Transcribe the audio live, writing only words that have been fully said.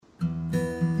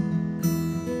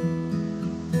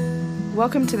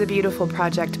Welcome to the Beautiful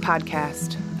Project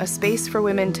podcast, a space for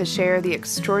women to share the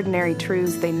extraordinary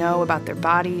truths they know about their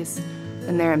bodies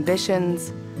and their ambitions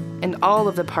and all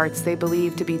of the parts they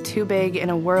believe to be too big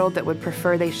in a world that would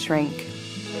prefer they shrink.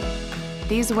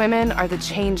 These women are the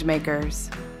change makers.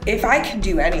 If I can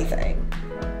do anything,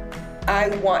 I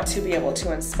want to be able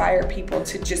to inspire people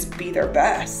to just be their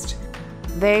best.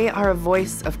 They are a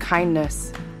voice of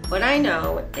kindness. What I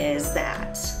know is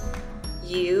that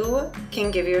you can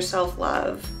give yourself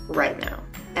love right now,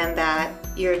 and that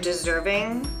you're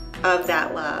deserving of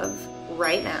that love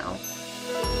right now.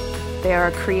 They are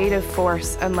a creative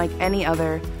force unlike any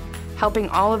other, helping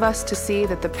all of us to see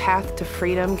that the path to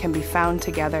freedom can be found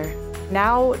together.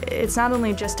 Now, it's not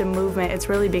only just a movement, it's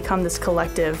really become this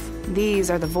collective.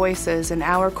 These are the voices in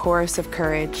our chorus of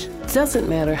courage. It doesn't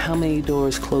matter how many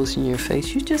doors close in your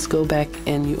face, you just go back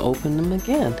and you open them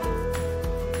again.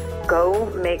 Go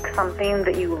make something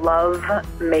that you love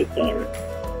making.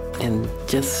 And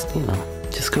just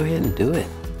go ahead and do it.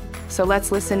 So let's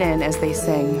listen in as they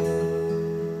sing.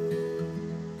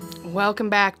 Welcome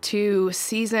back to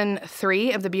Season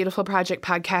 3 of the Beautiful Project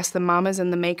podcast, The Mamas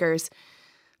and the Makers.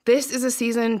 This is a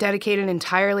season dedicated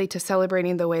entirely to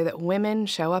celebrating the way that women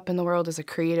show up in the world as a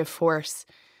creative force.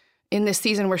 In this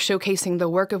season, we're showcasing the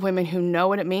work of women who know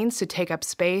what it means to take up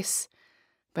space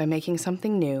by making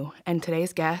something new, and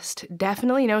today's guest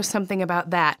definitely knows something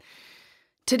about that.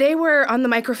 Today we're on the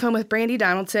microphone with Brandy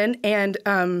Donaldson, and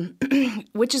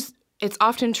it's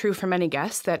often true for many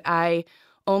guests that I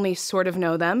only sort of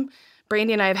know them.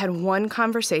 Brandy and I have had one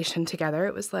conversation together.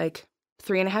 It was like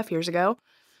 3.5 years ago,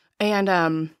 and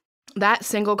that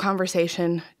single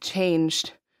conversation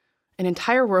changed an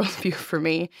entire worldview for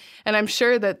me, and I'm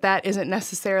sure that isn't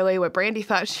necessarily what Brandy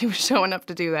thought she was showing up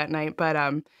to do that night, but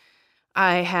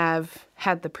I have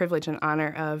had the privilege and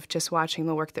honor of just watching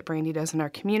the work that Brandy does in our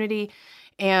community.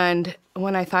 And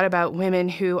when I thought about women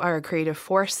who are a creative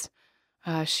force,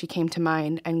 she came to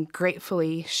mind. And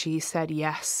gratefully, she said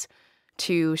yes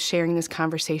to sharing this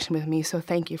conversation with me. So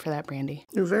thank you for that, Brandy.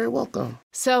 You're very welcome.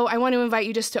 So I want to invite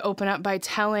you just to open up by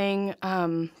telling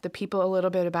the people a little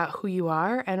bit about who you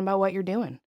are and about what you're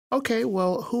doing. Okay,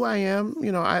 well, who I am,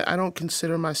 I don't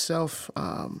consider myself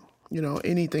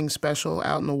anything special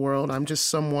out in the world. I'm just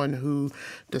someone who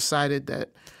decided that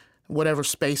whatever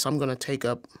space I'm going to take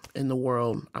up in the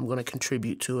world, I'm going to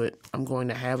contribute to it. I'm going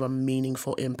to have a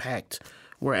meaningful impact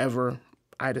wherever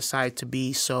I decide to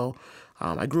be. So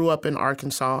I grew up in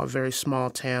Arkansas, a very small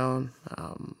town,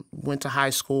 went to high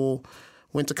school,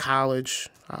 went to college.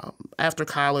 After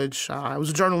college, I was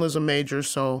a journalism major,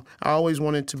 so I always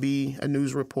wanted to be a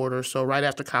news reporter. So right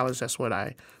after college, that's what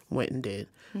I went and did.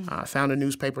 I found a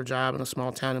newspaper job in a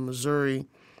small town in Missouri.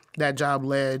 That job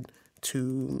led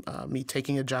to me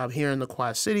taking a job here in the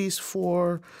Quad Cities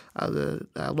for the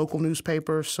local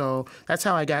newspaper. So that's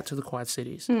how I got to the Quad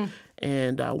Cities.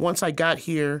 And once I got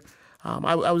here,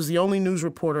 I was the only news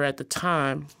reporter at the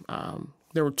time.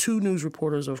 There were 2 news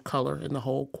reporters of color in the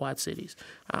whole Quad Cities.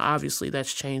 Obviously,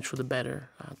 that's changed for the better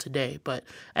today. But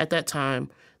at that time,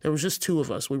 there was just 2 of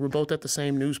us. We were both at the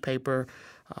same newspaper.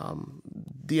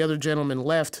 The other gentleman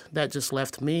left. That just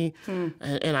left me.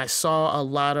 And I saw a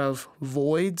lot of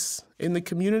voids in the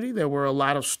community. There were a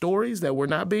lot of stories that were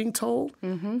not being told.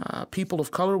 People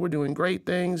of color were doing great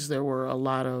things. There were a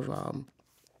lot of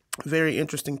very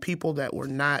interesting people that were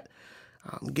not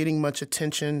getting much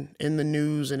attention in the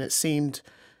news, and it seemed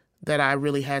that I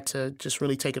really had to just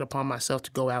really take it upon myself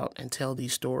to go out and tell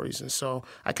these stories. And so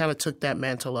I kind of took that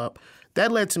mantle up.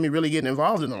 That led to me really getting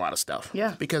involved in a lot of stuff.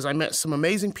 Yeah. Because I met some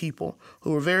amazing people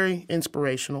who were very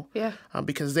inspirational. Yeah.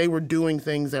 Because they were doing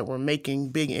things that were making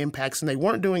big impacts, and they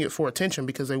weren't doing it for attention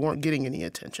because they weren't getting any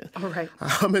attention. All right.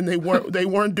 And they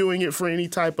weren't doing it for any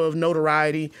type of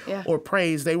notoriety or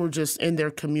praise. They were just in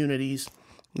their communities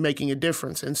making a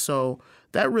difference. And so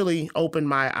that really opened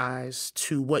my eyes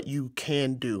to what you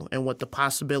can do and what the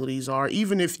possibilities are,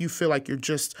 even if you feel like you're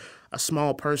just a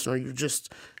small person or you're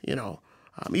just,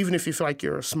 even if you feel like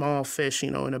you're a small fish,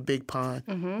 in a big pond,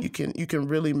 you can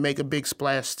really make a big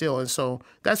splash still. And so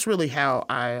that's really how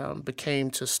I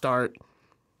became to start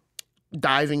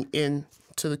diving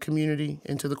into the community,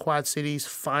 into the Quad Cities,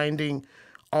 finding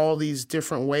all these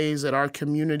different ways that our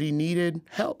community needed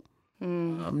help,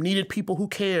 needed people who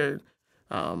cared,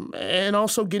 and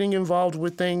also getting involved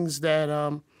with things that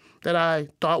I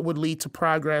thought would lead to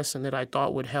progress and that I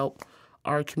thought would help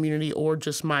our community or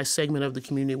just my segment of the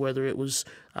community, whether it was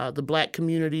the Black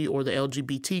community or the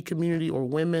LGBT community or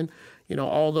women.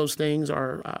 All those things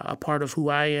are a part of who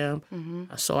I am.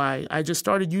 So I just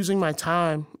started using my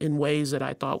time in ways that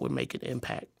I thought would make an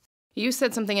impact. You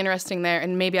said something interesting there,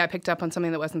 and maybe I picked up on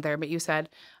something that wasn't there, but you said,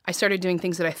 I started doing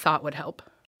things that I thought would help.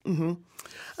 Mm-hmm.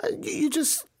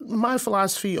 My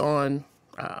philosophy on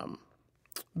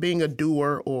being a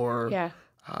doer or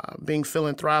being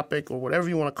philanthropic or whatever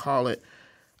you want to call it,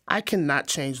 I cannot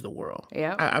change the world.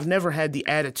 Yeah. I've never had the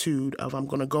attitude of I'm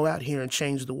going to go out here and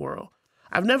change the world.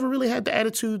 I've never really had the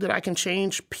attitude that I can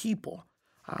change people.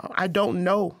 I don't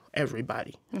know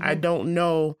everybody. Mm-hmm. I don't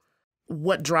know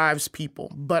what drives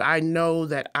people, but I know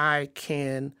that I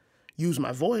can use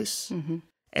my voice, mm-hmm.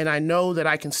 and I know that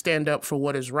I can stand up for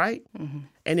what is right. Mm-hmm.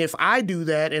 And if I do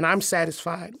that and I'm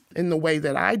satisfied in the way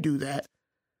that I do that,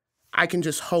 I can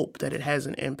just hope that it has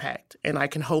an impact, and I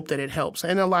can hope that it helps.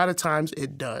 And a lot of times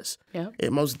it does. Yeah.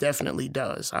 It most definitely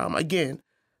does. Again,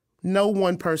 no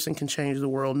one person can change the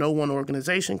world. No one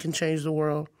organization can change the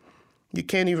world. You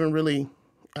can't even really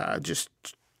just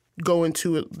go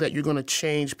into it that you're going to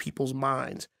change people's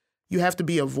minds. You have to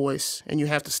be a voice, and you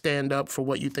have to stand up for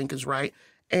what you think is right,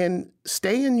 and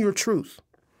stay in your truth.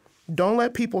 Don't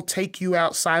let people take you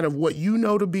outside of what you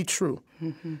know to be true.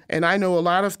 Mm-hmm. And I know a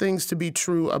lot of things to be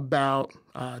true about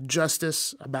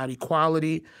justice, about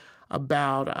equality,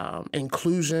 about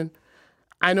inclusion.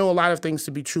 I know a lot of things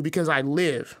to be true because I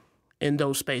live in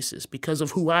those spaces because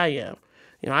of who I am.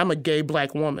 I'm a gay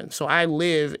Black woman, so I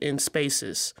live in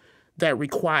spaces that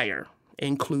require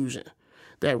inclusion,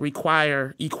 that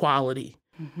require equality,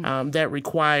 mm-hmm. That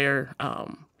require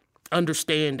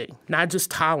understanding, not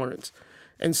just tolerance.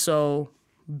 And so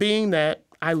being that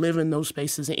I live in those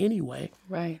spaces anyway,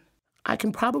 right, I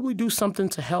can probably do something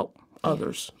to help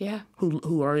others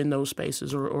who are in those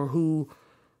spaces or who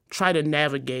try to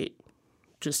navigate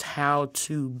just how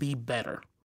to be better.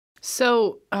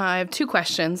 So I have two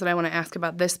questions that I want to ask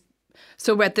about this.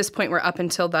 So at this point, we're up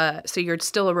until so you're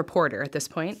still a reporter at this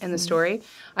point in the story.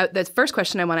 The first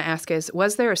question I want to ask is,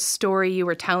 was there a story you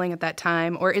were telling at that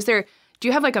time? Or do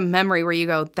you have like a memory where you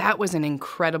go, that was an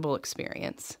incredible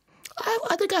experience?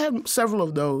 I think I have several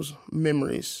of those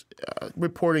memories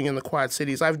reporting in the Quad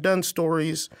Cities. I've done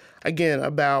stories, again,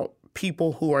 about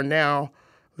people who are now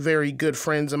very good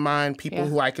friends of mine, people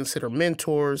who I consider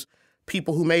mentors,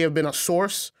 people who may have been a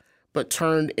source but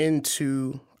turned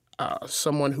into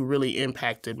someone who really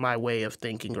impacted my way of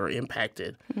thinking or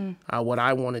impacted what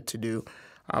I wanted to do.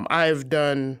 I've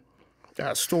done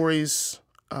stories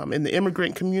in the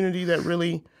immigrant community that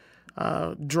really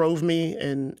drove me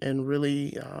and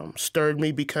really stirred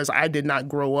me because I did not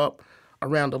grow up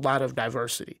around a lot of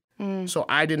diversity. So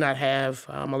I did not have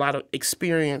a lot of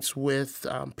experience with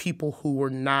people who were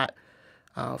not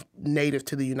native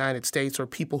to the United States or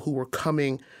people who were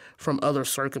coming from other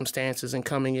circumstances and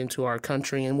coming into our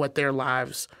country and what their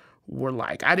lives were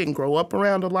like. I didn't grow up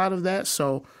around a lot of that,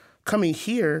 so coming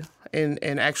here and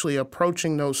actually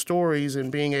approaching those stories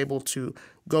and being able to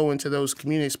go into those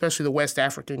communities, especially the West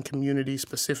African community,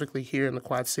 specifically here in the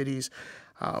Quad Cities,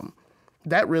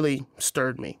 that really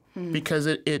stirred me because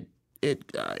it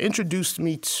introduced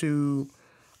me to,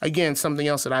 again, something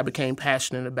else that I became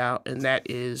passionate about, and that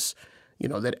is,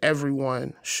 that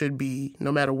everyone should be,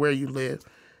 no matter where you live,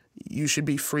 you should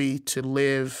be free to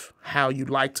live how you'd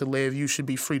like to live. You should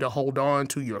be free to hold on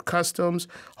to your customs,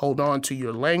 hold on to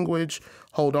your language,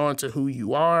 hold on to who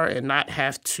you are, and not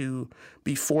have to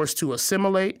be forced to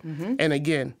assimilate. Mm-hmm. And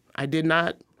again, I did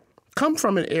not come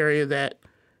from an area that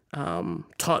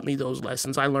taught me those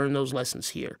lessons. I learned those lessons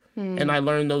here. And I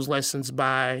learned those lessons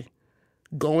by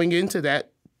going into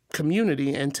that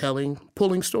community and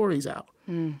pulling stories out.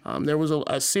 There was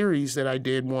a series that I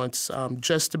did once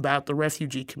just about the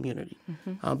refugee community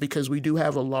because we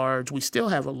still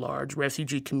have a large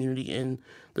refugee community in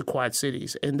the Quad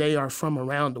Cities, and they are from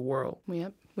around the world.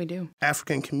 Yep, we do.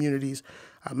 African communities,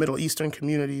 Middle Eastern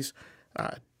communities,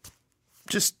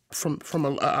 just from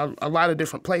a lot of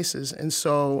different places. And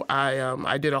so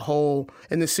I did a whole,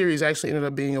 and the series actually ended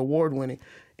up being award-winning,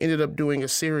 ended up doing a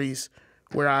series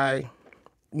where I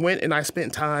went and I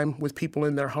spent time with people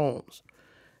in their homes.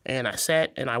 And I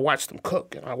sat and I watched them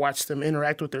cook, and I watched them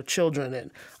interact with their children, and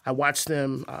I watched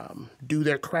them do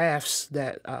their crafts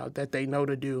that they know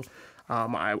to do.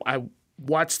 I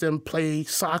watched them play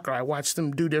soccer. I watched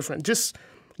them do just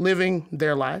living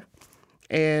their life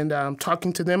and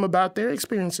talking to them about their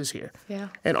experiences here. Yeah.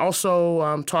 And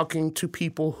also talking to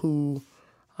people who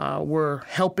were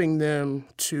helping them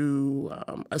to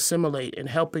assimilate and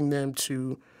helping them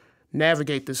to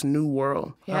navigate this new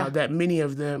world that many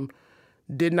of them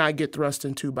did not get thrust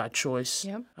into by choice.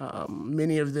 Yep.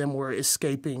 Many of them were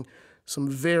escaping some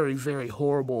very, very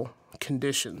horrible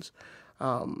conditions.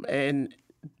 And,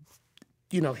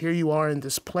 here you are in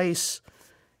this place,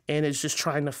 and it's just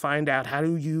trying to find out, how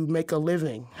do you make a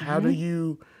living? How do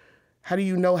you How do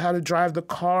you know how to drive the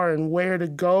car and where to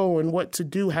go and what to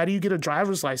do? How do you get a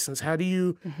driver's license? How do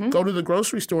you go to the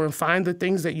grocery store and find the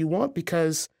things that you want?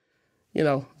 Because, you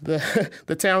know,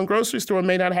 the town grocery store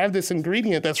may not have this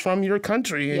ingredient that's from your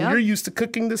country, and you're used to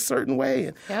cooking this certain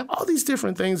way. And all these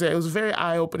different things. It was very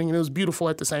eye-opening, and it was beautiful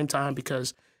at the same time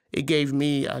because it gave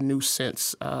me a new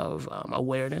sense of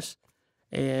awareness,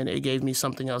 and it gave me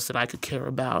something else that I could care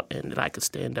about and that I could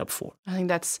stand up for. I think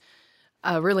that's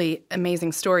a really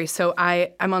amazing story. So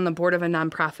I'm on the board of a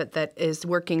nonprofit that is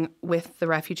working with the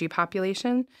refugee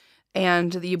population.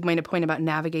 And you made a point about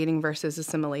navigating versus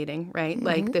assimilating, right?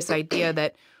 Like this idea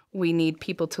that we need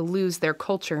people to lose their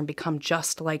culture and become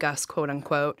just like us, quote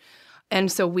unquote.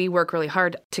 And so we work really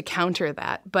hard to counter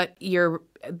that. But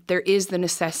there is the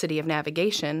necessity of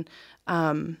navigation.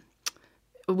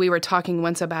 We were talking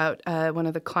once about one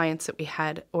of the clients that we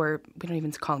had, or we don't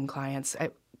even call them clients.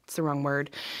 It's the wrong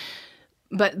word.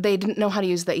 But they didn't know how to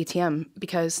use the ATM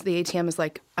because the ATM is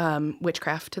like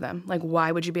witchcraft to them. Like, why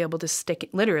would you be able to stick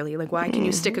it, literally, like, why can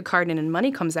you stick a card in and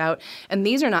money comes out? And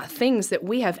these are not things that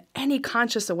we have any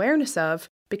conscious awareness of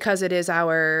because it's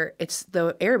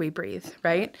the air we breathe,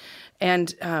 right?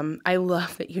 And I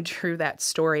love that you drew that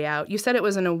story out. You said it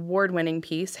was an award-winning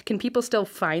piece. Can people still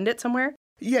find it somewhere?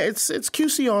 Yeah, it's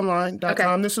QConline.com.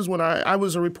 Okay. This is when I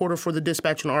was a reporter for the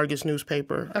Dispatch and Argus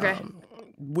newspaper. Okay.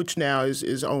 Which now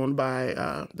is owned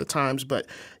by the Times, but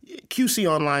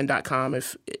QConline.com,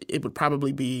 if it would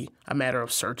probably be a matter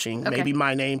of searching, maybe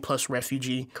my name plus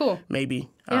refugee. Cool.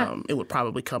 Maybe it would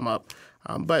probably come up.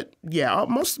 But yeah,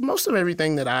 most of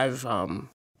everything that I've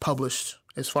published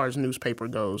as far as newspaper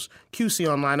goes, QC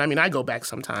Online. I mean, I go back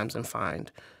sometimes and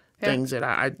find things that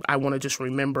I want to just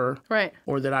remember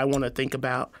or that I want to think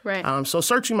about. Right. So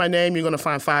searching my name, you're going to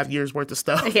find 5 years worth of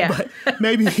stuff. Yeah. But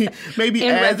maybe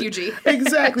add refugee.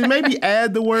 Exactly. Maybe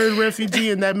add the word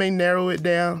refugee, and that may narrow it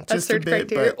down just a bit.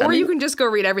 But, or you can just go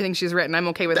read everything she's written. I'm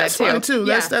okay with that too. That's fine too.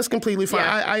 That's completely fine.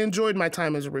 Yeah. I enjoyed my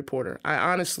time as a reporter. I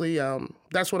honestly,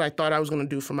 that's what I thought I was going to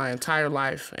do for my entire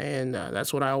life, and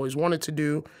that's what I always wanted to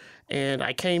do. And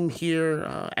I came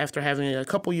here after having a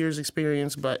couple years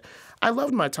experience, but I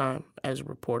loved my time as a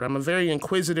reporter. I'm a very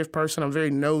inquisitive person. I'm very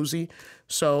nosy.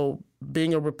 So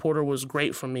being a reporter was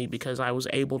great for me because I was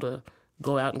able to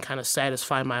go out and kind of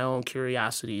satisfy my own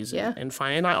curiosities and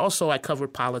find. And I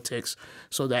covered politics,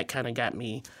 so that kind of got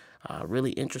me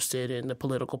really interested in the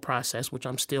political process, which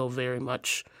I'm still very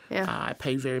much, I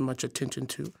pay very much attention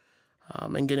to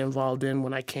and get involved in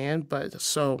when I can. But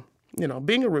so, you know,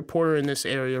 being a reporter in this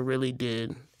area really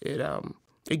did.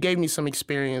 It gave me some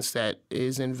experience that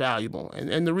is invaluable.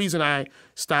 And the reason I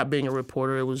stopped being a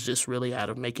reporter, it was just really out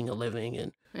of making a living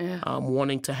and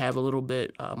wanting to have a little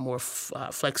bit more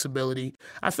flexibility.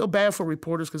 I feel bad for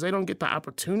reporters because they don't get the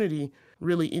opportunity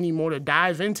really anymore to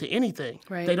dive into anything.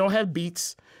 Right. They don't have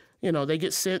beats. You know, they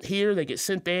get sent here, they get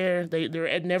sent there.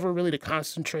 They're never really to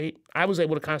concentrate. I was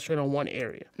able to concentrate on one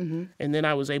area. Mm-hmm. And then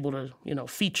I was able to, you know,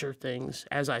 feature things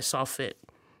as I saw fit.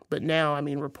 But now, I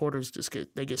mean, reporters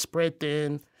get spread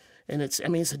thin, and it's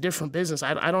a different business.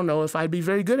 I don't know if I'd be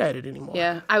very good at it anymore.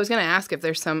 Yeah, I was going to ask if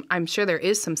I'm sure there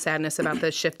is some sadness about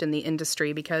the shift in the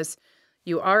industry because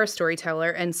you are a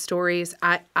storyteller, and stories,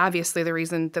 obviously the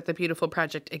reason that the Beautiful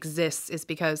Project exists is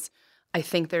because I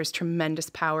think there's tremendous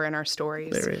power in our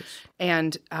stories. There is.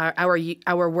 And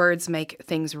our words make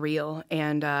things real,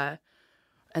 and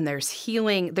there's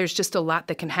healing. There's just a lot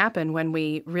that can happen when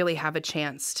we really have a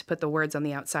chance to put the words on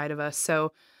the outside of us.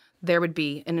 So there would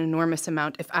be an enormous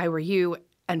amount. If I were you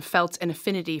and felt an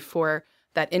affinity for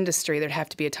that industry, there'd have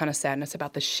to be a ton of sadness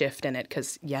about the shift in it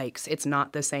because, yikes, it's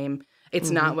not the same.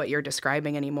 It's not what you're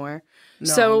describing anymore.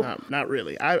 No, not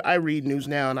really. I read news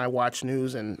now and I watch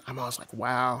news and I'm always like,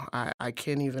 wow, I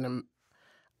can't even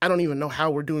I don't even know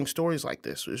how we're doing stories like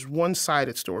this. There's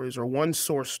one-sided stories or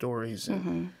one-source stories.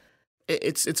 And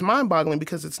it's mind-boggling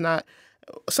because it's not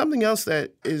something else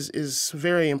that is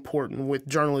very important with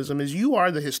journalism is you are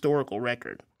the historical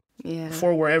record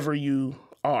for wherever you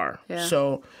are. Yeah.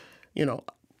 So, you know,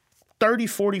 30,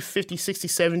 40, 50, 60,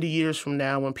 70 years from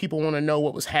now, when people want to know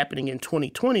what was happening in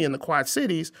 2020 in the Quad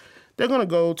Cities, they're going to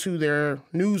go to their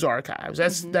news archives.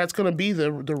 That's going to be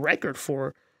the record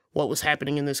for what was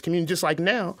happening in this community. Just like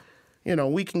now, you know,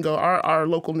 we can go, our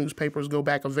local newspapers go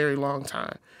back a very long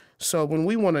time. So when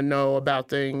we want to know about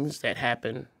things that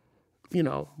happened, you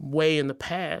know, way in the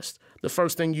past, the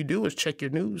first thing you do is check your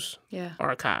news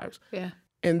archives. Yeah.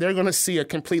 And they're going to see a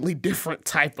completely different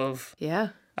type of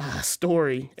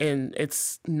story. And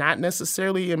it's not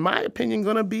necessarily, in my opinion,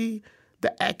 going to be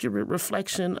the accurate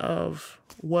reflection of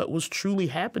what was truly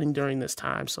happening during this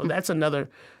time. So that's another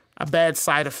bad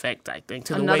side effect, I think,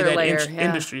 to the way Another that layer,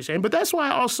 industry is changing. But that's why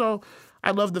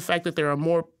I love the fact that there are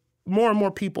more and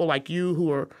more people like you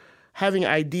who are having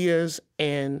ideas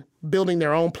and building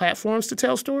their own platforms to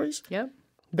tell stories. Yep.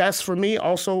 That's for me.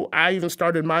 Also, I even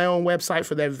started my own website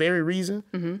for that very reason.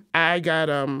 Mm-hmm.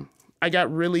 I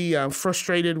got really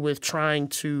frustrated with trying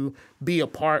to be a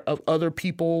part of other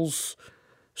people's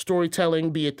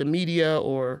storytelling, be it the media,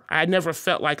 or I never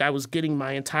felt like I was getting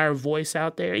my entire voice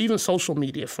out there. Even social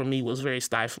media for me was very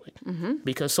stifling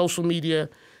because social media,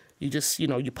 you just,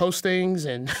 you post things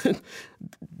and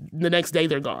the next day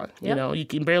they're gone. Yep. You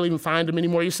can barely even find them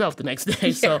anymore yourself the next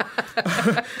day. So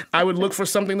I would look for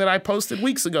something that I posted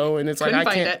weeks ago, and it's like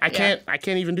I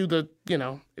can't even do the,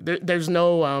 there's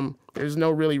no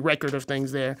really record of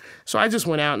things there. So I just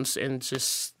went out and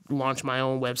just launched my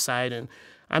own website, and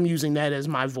I'm using that as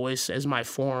my voice, as my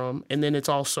forum. And then it's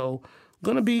also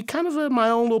going to be kind of my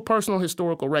own little personal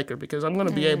historical record because I'm going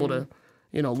to be able to,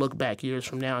 look back years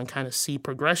from now and kind of see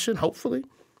progression, hopefully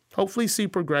see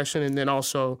progression. And then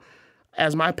also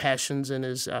as my passions and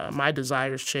as my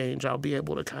desires change, I'll be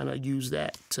able to kind of use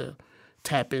that to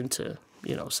tap into,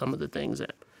 some of the things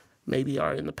that maybe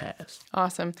are in the past.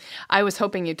 Awesome. I was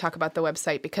hoping you'd talk about the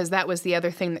website because that was the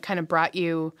other thing that kind of brought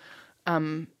you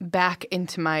back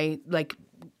into my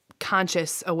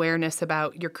conscious awareness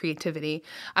about your creativity.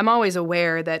 I'm always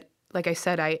aware that, like I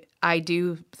said, I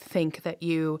do think that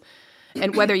you,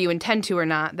 and whether you intend to or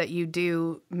not, that you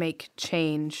do make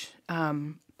change.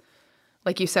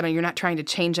 Like you said, you're not trying to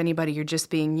change anybody, you're just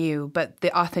being you. But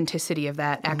the authenticity of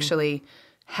that actually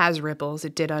has ripples.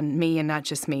 It did on me and not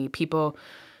just me. People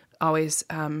always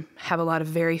have a lot of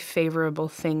very favorable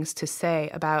things to say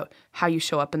about how you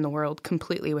show up in the world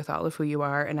completely with all of who you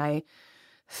are. And I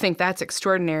think that's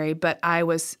extraordinary. But I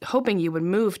was hoping you would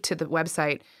move to the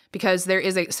website because there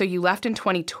is so you left in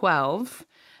 2012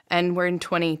 and we're in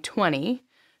 2020.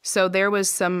 So there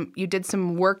was you did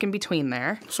some work in between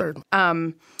there. Certainly.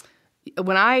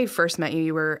 When I first met you,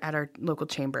 you were at our local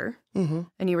chamber, and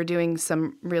you were doing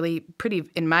some really pretty,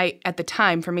 at the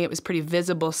time, for me, it was pretty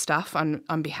visible stuff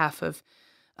on behalf of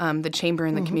the chamber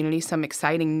and the community, some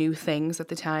exciting new things at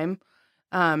the time.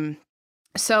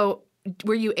 So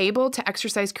were you able to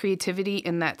exercise creativity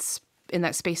in that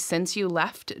space since you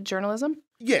left journalism?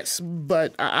 Yes,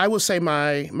 but I would say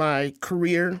my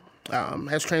career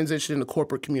has transitioned into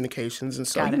corporate communications, and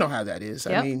so you know how that is.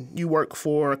 Yep. I mean, you work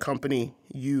for a company,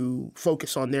 you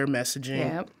focus on their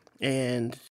messaging,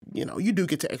 and you do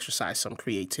get to exercise some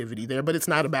creativity there, but it's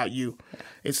not about you.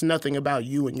 It's nothing about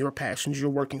you and your passions. You're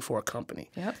working for a company,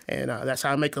 and that's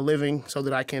how I make a living, so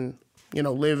that I can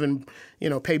live and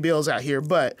pay bills out here.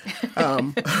 But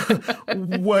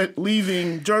what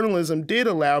leaving journalism did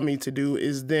allow me to do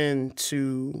is then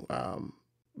to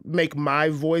make my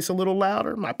voice a little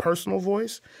louder, my personal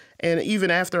voice. And even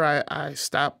after I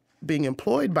stopped being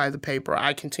employed by the paper,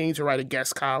 I continued to write a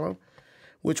guest column,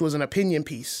 which was an opinion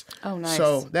piece. Oh, nice.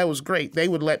 So that was great. They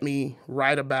would let me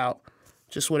write about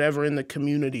just whatever in the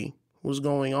community was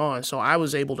going on. So I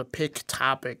was able to pick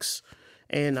topics,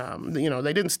 and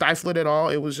they didn't stifle it at all.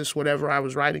 It was just whatever I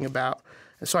was writing about.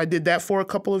 And so I did that for a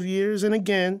couple of years. And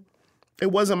again,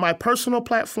 it wasn't my personal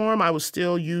platform. I was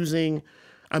still using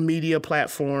a media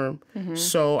platform.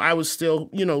 So I was still,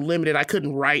 limited. I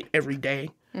couldn't write every day.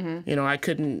 I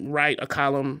couldn't write a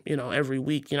column, every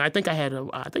week. I think I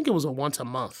think it was a once a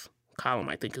month column,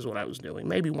 I think is what I was doing.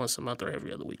 Maybe once a month or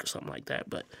every other week or something like that.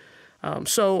 But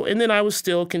and then I was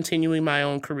still continuing my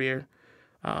own career.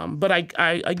 But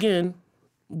I again,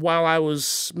 while I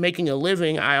was making a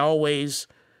living, I always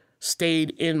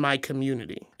stayed in my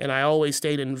community, and I always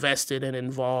stayed invested and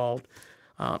involved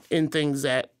in things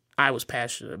that I was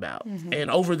passionate about.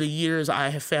 And over the years, I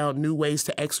have found new ways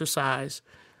to exercise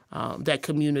that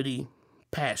community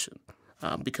passion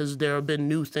because there have been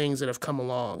new things that have come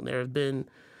along. There have been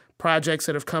projects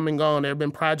that have come and gone. There have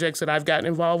been projects that I've gotten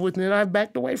involved with and then I've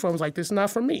backed away from. I was like, this is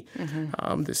not for me.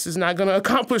 This is not going to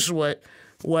accomplish what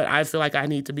I feel like I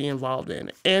need to be involved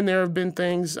in. And there have been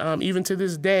things, even to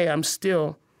this day, I'm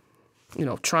still,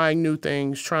 trying new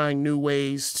things, trying new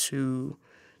ways to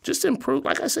just improve,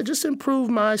 like I said, just improve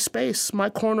my space,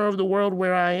 my corner of the world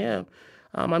where I am.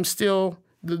 I'm still,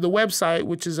 the website,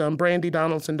 which is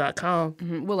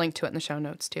brandydonaldson.com. We'll link to it in the show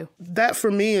notes, too. That,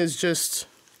 for me, is just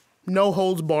no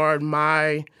holds barred,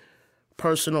 my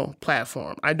personal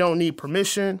platform. I don't need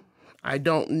permission. I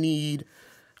don't need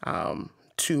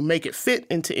to make it fit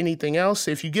into anything else.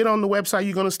 If you get on the website,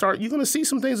 you're going to see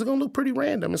some things that are going to look pretty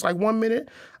random. It's like 1 minute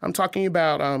I'm talking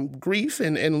about grief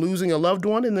and losing a loved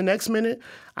one, and the next minute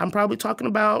I'm probably talking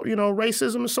about,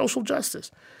 racism and social justice.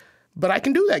 But I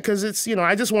can do that because it's,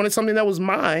 I just wanted something that was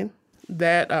mine,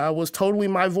 that was totally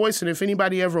my voice. And if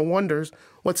anybody ever wonders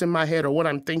what's in my head or what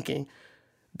I'm thinking,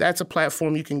 that's a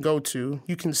platform you can go to.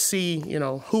 You can see,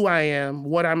 who I am,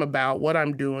 what I'm about, what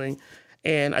I'm doing.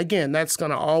 And again, that's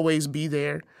going to always be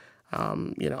there.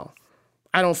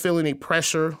 I don't feel any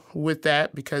pressure with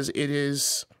that because it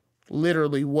is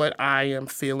literally what I am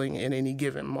feeling in any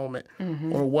given moment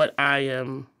or what I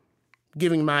am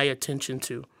giving my attention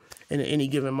to in any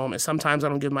given moment. Sometimes I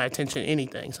don't give my attention to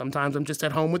anything. Sometimes I'm just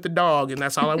at home with the dog and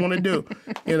that's all I want to do.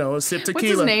 A sip tequila.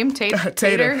 What's his name?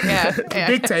 Tater? Yeah.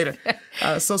 Dictator.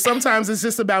 So sometimes it's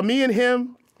just about me and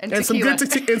him and some good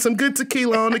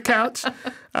tequila on the couch.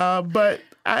 But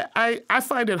I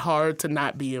find it hard to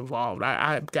not be involved.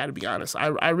 I've got to be honest.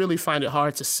 I really find it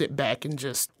hard to sit back and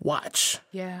just watch.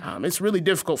 Yeah. It's really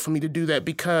difficult for me to do that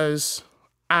because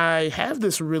I have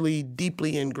this really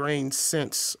deeply ingrained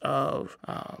sense of,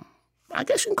 I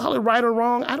guess you can call it right or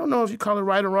wrong. I don't know if you call it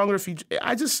right or wrong or if you,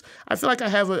 I feel like I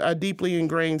have a deeply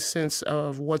ingrained sense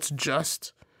of what's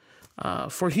just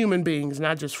for human beings,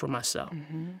 not just for myself.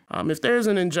 If there's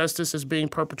an injustice that's being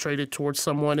perpetrated towards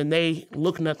someone and they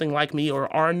look nothing like me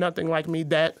or are nothing like me,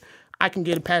 that I can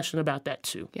get passionate about that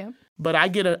too. Yeah. But I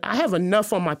have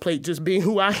enough on my plate just being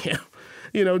who I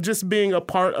am. Just being a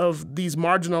part of these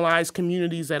marginalized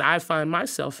communities that I find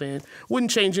myself in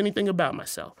wouldn't change anything about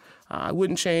myself. I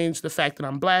wouldn't change the fact that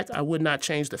I'm Black. I would not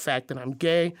change the fact that I'm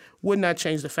gay. Would not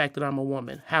change the fact that I'm a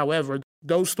woman. However,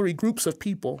 those three groups of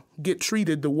people get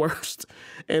treated the worst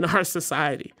in our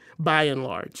society, by and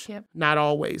large. Yep. Not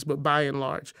always, but by and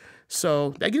large.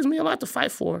 So that gives me a lot to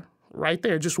fight for right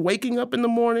there. Just waking up in the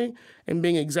morning and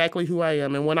being exactly who I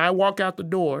am. And when I walk out the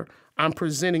door, I'm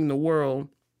presenting the world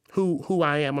who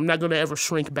I am. I'm not going to ever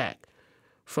shrink back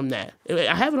from that.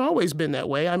 I haven't always been that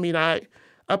way. I mean,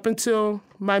 up until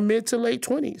my mid to late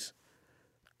 20s,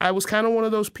 I was kind of one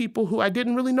of those people who I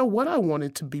didn't really know what I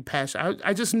wanted to be passionate.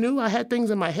 I just knew I had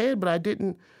things in my head, but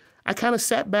I kind of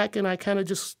sat back and I kind of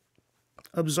just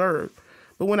observed.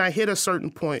 But when I hit a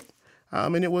certain point,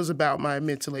 and it was about my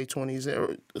mid to late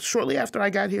 20s, shortly after I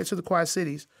got here to the Quad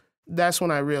Cities, that's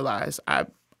when I realized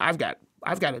I've got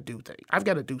to do things. I've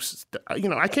got to do,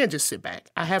 I can't just sit back.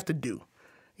 I have to do.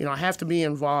 I have to be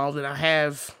involved, and I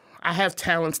have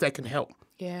talents that can help.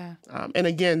 Yeah. And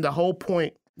again, the whole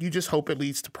point, you just hope it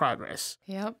leads to progress.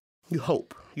 Yep. You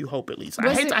hope it leads.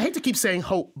 I hate to keep saying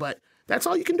hope, but that's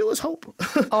all you can do is hope.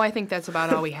 I think that's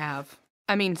about all we have.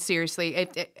 I mean, seriously.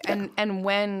 And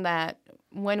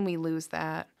when we lose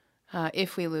that,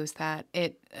 if we lose that,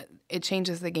 it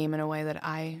changes the game in a way that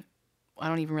I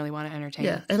don't even really want to entertain.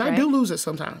 Yeah, and right? I do lose it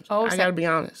sometimes. I got to be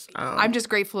honest. I'm just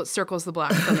grateful it circles the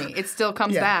block for me. It still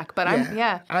comes back, but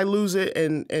I lose it,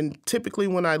 and typically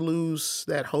when I lose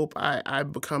that hope, I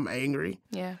become angry.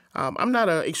 Yeah. I'm not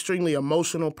an extremely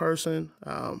emotional person,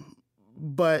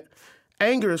 but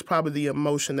anger is probably the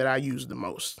emotion that I use the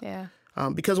most. Yeah.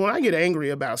 Because when I get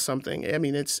angry about something, I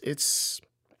mean, it's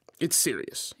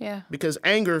serious. Yeah. Because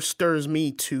anger stirs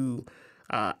me to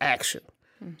action.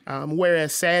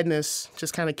 Whereas sadness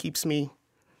just kind of keeps me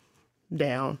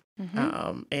down,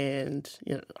 and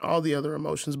all the other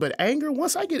emotions. But anger,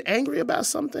 once I get angry about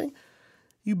something,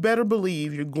 you better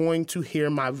believe you're going to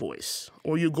hear my voice,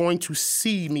 or you're going to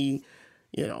see me,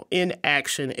 in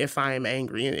action if I am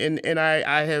angry. And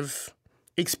I have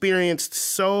experienced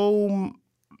so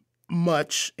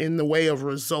much in the way of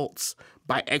results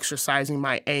by exercising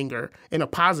my anger in a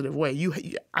positive way.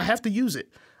 I have to use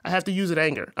it. I have to use it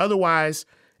anger. Otherwise,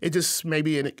 it just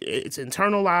maybe it's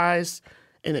internalized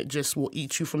and it just will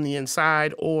eat you from the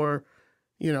inside. Or,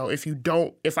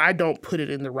 if I don't put it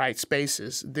in the right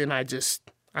spaces, then I'm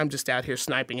just out here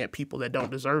sniping at people that don't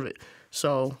deserve it.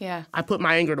 So I put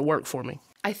my anger to work for me.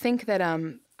 I think that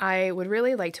I would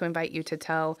really like to invite you to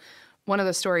tell one of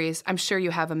the stories. I'm sure you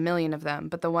have a million of them,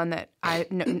 but the one that I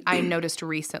noticed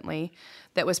recently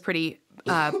that was pretty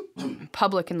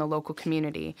public in the local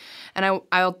community. And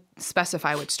I'll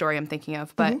specify which story I'm thinking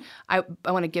of, but I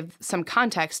want to give some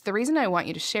context. The reason I want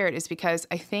you to share it is because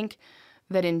I think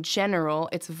that in general,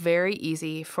 it's very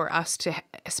easy for us to,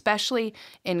 especially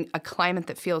in a climate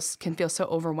that can feel so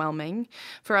overwhelming,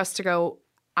 for us to go,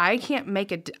 I can't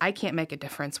make a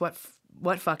difference.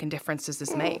 What fucking difference does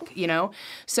this make?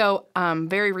 So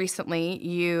very recently,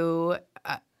 you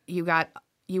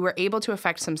were able to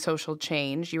affect some social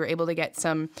change. You were able to get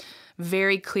some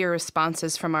very clear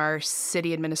responses from our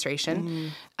city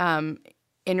administration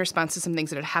in response to some things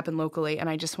that had happened locally. And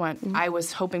I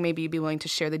was hoping maybe you'd be willing to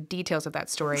share the details of that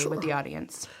story with the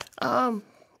audience.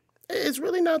 It's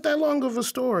really not that long of a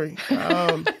story.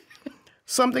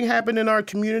 Something happened in our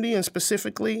community, and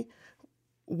specifically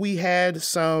we had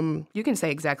some... You can say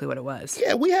exactly what it was.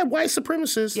 Yeah, we had white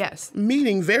supremacists Yes.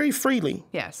 meeting very freely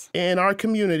Yes. in our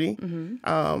community,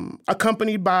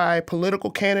 accompanied by political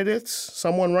candidates,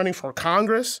 someone running for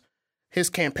Congress. His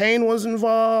campaign was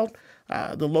involved.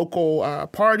 The local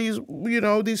parties,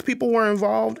 these people were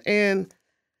involved, and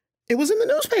it was in the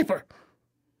newspaper.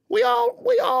 We all,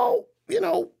 we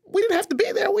didn't have to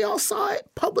be there. We all saw it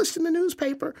published in the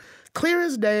newspaper, clear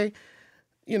as day.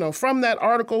 From that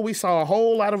article, we saw a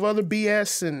whole lot of other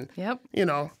BS and,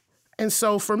 and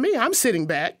so for me, I'm sitting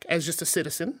back as just a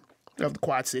citizen of the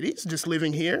Quad Cities, just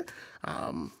living here.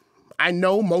 I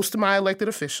know most of my elected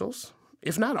officials,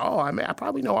 if not all. I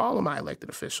probably know all of my elected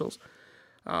officials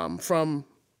from,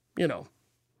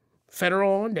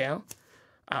 federal on down.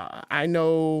 I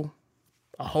know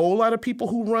a whole lot of people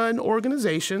who run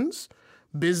organizations,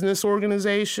 business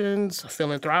organizations,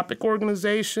 philanthropic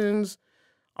organizations,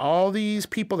 all these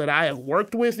people that I have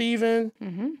worked with even.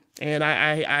 And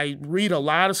I read a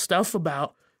lot of stuff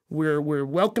about we're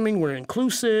welcoming, we're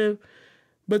inclusive.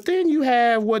 But then you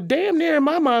have what damn near in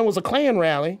my mind was a Klan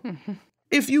rally.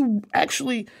 If you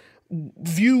actually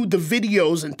view the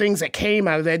videos and things that came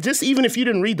out of that, just even if you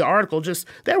didn't read the article,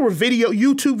 there were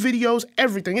YouTube videos,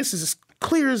 everything. This is as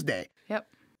clear as day. Yep.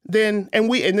 And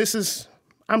this is,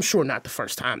 I'm sure, not the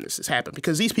first time this has happened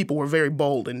because these people were very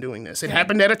bold in doing this. It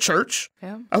happened at a church,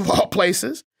 of all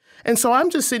places. And so I'm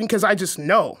just sitting because I just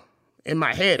know in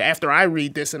my head after I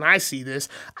read this and I see this,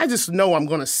 I just know I'm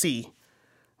going to see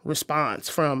response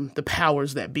from the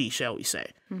powers that be, shall we say.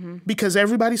 Because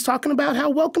everybody's talking about how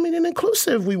welcoming and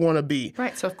inclusive we want to be.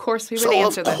 Right, so of course we would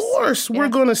answer this. So of course we're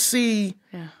going to see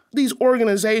these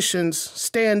organizations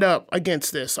stand up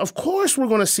against this. Of course we're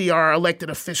going to see our elected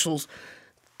officials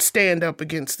stand up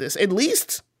against this.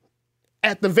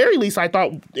 At the very least, I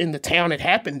thought in the town it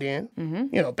happened in,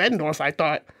 Bettendorf, I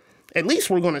thought at least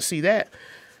we're going to see that.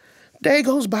 Day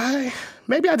goes by.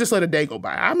 Maybe I just let a day go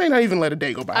by. I may not even let a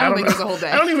day go by. I don't think it was a whole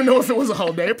day. I don't even know if it was a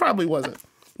whole day. It probably wasn't.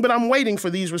 But I'm waiting for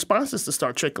these responses to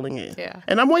start trickling in. Yeah.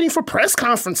 And I'm waiting for press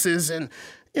conferences and,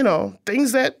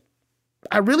 things that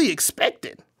I really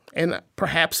expected. And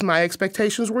perhaps my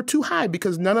expectations were too high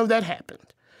because none of that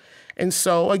happened. And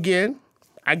so, again,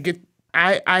 I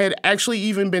had actually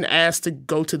even been asked to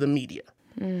go to the media.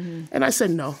 And I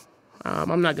said, no,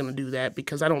 I'm not going to do that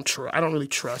because I don't really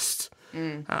trust.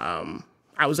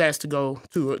 I was asked to go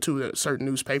to a certain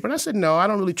newspaper, and I said, no, I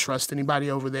don't really trust anybody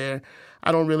over there.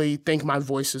 I don't really think my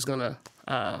voice is going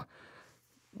to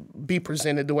be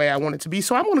presented the way I want it to be.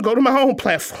 So I'm going to go to my own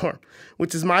platform,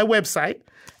 which is my website,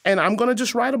 and I'm going to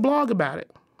just write a blog about it.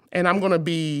 And I'm going to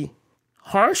be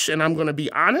harsh, and I'm going to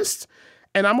be honest,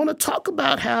 and I'm going to talk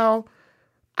about how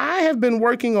I have been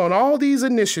working on all these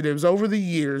initiatives over the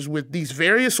years with these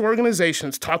various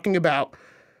organizations talking about,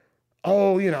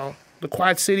 the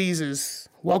Quad Cities is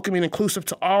welcoming, inclusive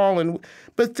to all.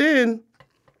 But then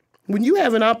when you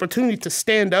have an opportunity to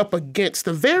stand up against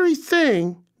the very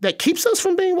thing that keeps us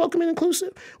from being welcoming and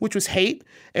inclusive, which was hate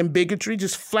and bigotry,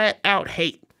 just flat out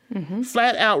hate,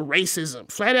 flat out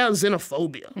racism, flat out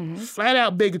xenophobia, flat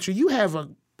out bigotry, you have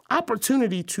an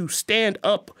opportunity to stand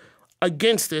up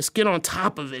against this, get on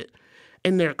top of it,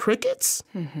 and they're crickets.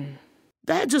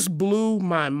 That just blew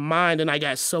my mind, and I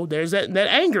got that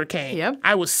anger came. Yep.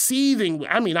 I was seething.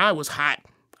 I was hot.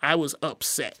 I was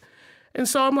upset. And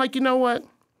so I'm like, you know what?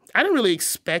 I didn't really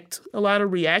expect a lot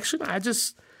of reaction.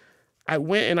 I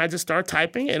went and I just started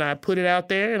typing, and I put it out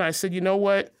there, and I said, you know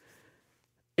what?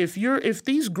 If you're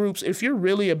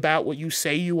really about what you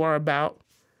say you are about,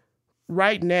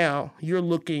 right now you're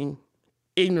looking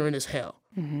ignorant as hell.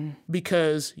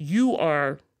 Because you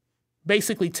are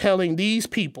basically telling these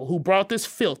people who brought this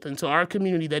filth into our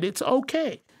community that it's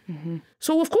okay.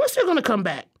 So of course they're going to come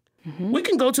back. We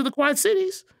can go to the Quad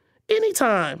Cities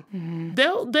anytime.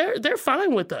 They're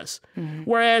fine with us.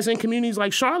 Whereas in communities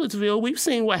like Charlottesville, we've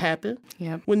seen what happened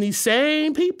when these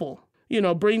same people,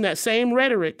 bring that same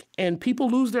rhetoric and people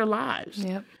lose their lives.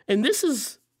 And this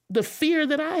is the fear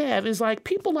that I have is like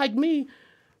people like me,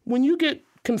 when you get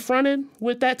confronted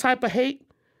with that type of hate,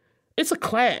 it's a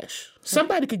clash.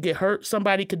 Somebody could get hurt.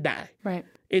 Somebody could die. Right.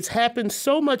 It's happened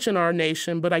so much in our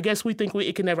nation, but I guess we think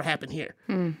it can never happen here.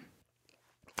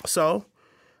 So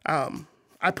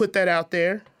I put that out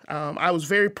there. I was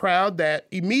very proud that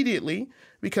immediately,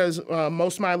 because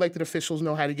most of my elected officials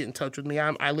know how to get in touch with me.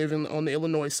 I live on the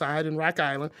Illinois side in Rock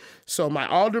Island. So my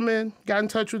alderman got in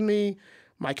touch with me.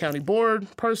 My county board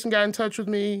person got in touch with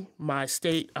me. My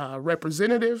state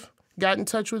representative got in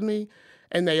touch with me.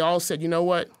 And they all said, you know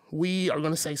what? We are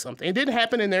going to say something. It didn't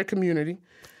happen in their community.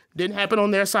 Didn't happen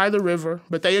on their side of the river.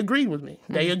 But they agreed with me.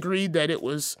 They agreed that it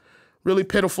was really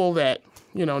pitiful that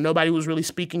nobody was really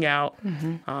speaking out,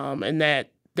 and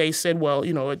that they said, well,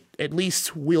 at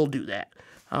least we'll do that.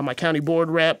 My county board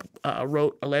rep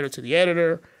wrote a letter to the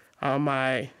editor.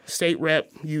 My state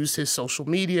rep used his social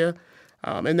media,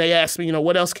 and they asked me,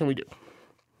 what else can we do?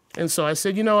 And so I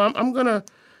said,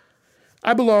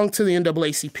 I belong to the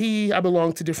NAACP. I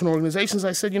belong to different organizations.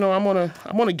 I said, I'm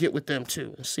gonna get with them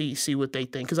too and see what they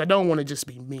think, because I don't want to just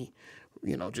be me,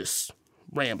 just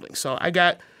rambling. So I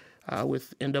got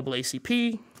with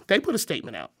NAACP. They put a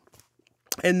statement out,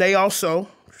 and they also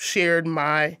shared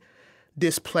my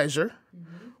displeasure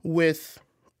with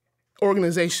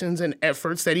organizations and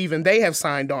efforts that even they have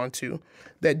signed on to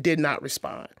that did not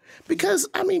respond. Because,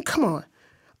 come on.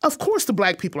 Of course the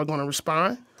Black people are going to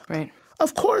respond. Right.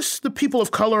 Of course the people of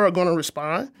color are going to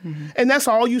respond. And that's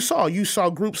all you saw. You saw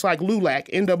groups like LULAC,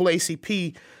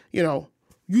 NAACP,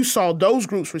 you saw those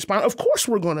groups respond. Of course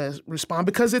we're going to respond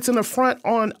because it's an affront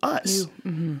on us.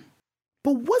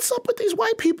 But what's up with these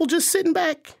white people just sitting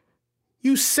back?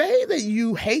 You say that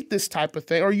you hate this type of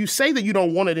thing, or you say that you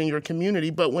don't want it in your community,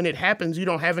 but when it happens, you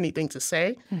don't have anything to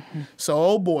say. So,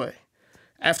 oh boy,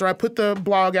 after I put the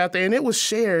blog out there and it was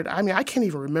shared, I can't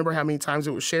even remember how many times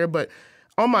it was shared, but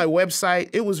on my website,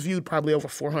 it was viewed probably over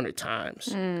 400 times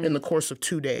in the course of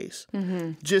 2 days.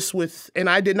 And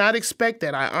I did not expect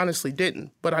that. I honestly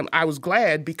didn't. But I was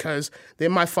glad, because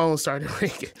then my phone started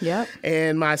ringing. Yep.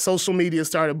 And my social media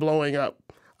started blowing up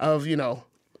of,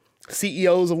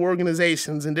 CEOs of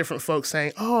organizations and different folks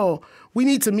saying, oh, we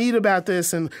need to meet about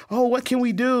this, and, oh, what can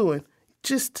we do? And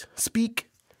just speak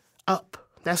up.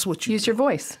 That's what you use your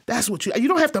voice. That's what you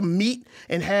don't have to meet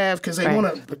and have, because they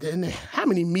want to. But then how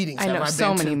many meetings have I been to?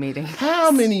 so many meetings. How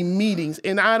many meetings?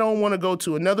 And I don't want to go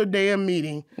to another damn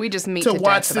meeting. We just meet to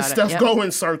watch this stuff go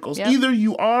in circles. Yep. Either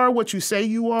you are what you say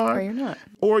you are, or you're not.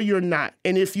 Or you're not.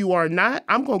 And if you are not,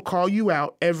 I'm going to call you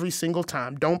out every single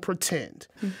time. Don't pretend.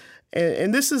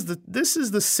 And this is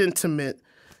the sentiment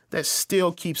that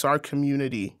still keeps our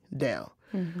community down.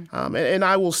 And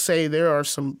I will say there are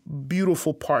some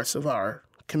beautiful parts of our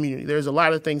community. There's a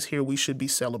lot of things here we should be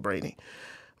celebrating.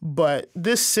 But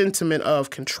this sentiment of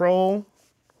control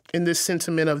and this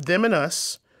sentiment of them and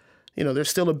us, there's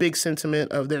still a big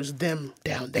sentiment of there's them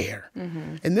down there.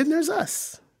 And then there's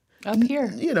us. Up here.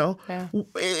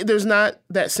 There's not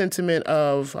that sentiment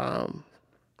of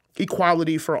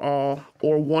equality for all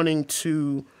or wanting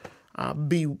to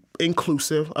be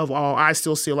inclusive of all. I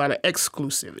still see a lot of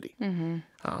exclusivity.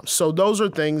 So those are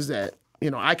things that,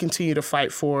 I continue to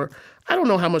fight for. I don't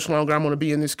know how much longer I'm going to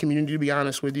be in this community, to be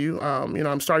honest with you.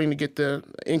 I'm starting to get the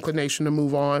inclination to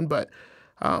move on, but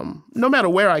no matter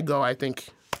where I go, I think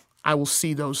I will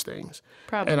see those things.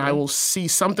 Probably. And I will see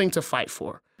something to fight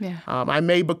for. Yeah. I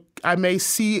may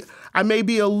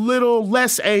be a little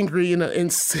less angry in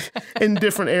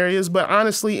different areas, but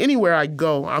honestly, anywhere I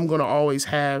go, I'm going to always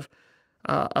have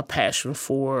a passion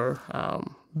for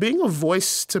being a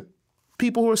voice to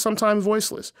people who are sometimes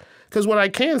voiceless. Because what I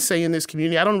can say in this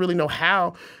community, I don't really know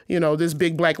how, this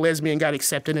big Black lesbian got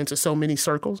accepted into so many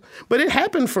circles, but it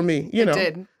happened for me, It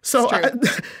did. So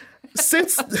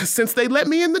since they let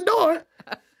me in the door,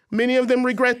 many of them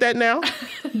regret that now,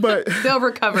 but they'll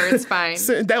recover. It's fine.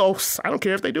 I don't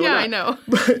care if they do or not. I know.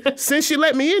 But since you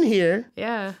let me in here,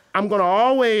 I'm going to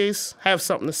always have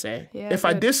something to say. If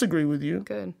I disagree with you.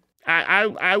 Good.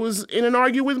 I was in an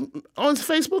argument on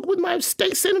Facebook with my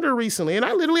state senator recently, and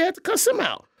I literally had to cuss him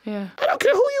out. Yeah. I don't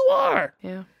care who you are.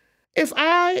 Yeah. If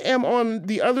I am on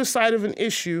the other side of an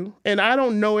issue and I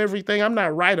don't know everything, I'm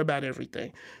not right about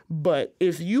everything. But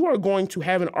if you are going to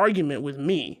have an argument with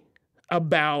me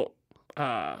about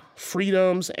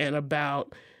freedoms and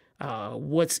about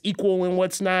what's equal and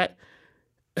what's not,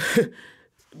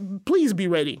 please be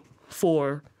ready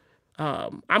for,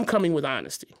 I'm coming with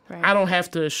honesty. Right. I don't have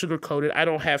to sugarcoat it. I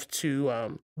don't have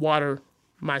to water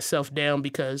myself down,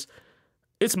 because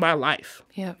it's my life.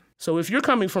 Yep. So if you're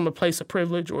coming from a place of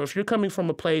privilege, or if you're coming from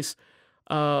a place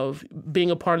of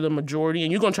being a part of the majority,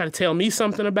 and you're going to try to tell me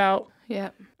something about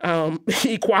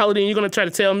equality, and you're going to try to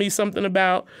tell me something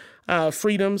about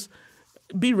freedoms,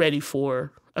 be ready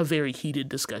for a very heated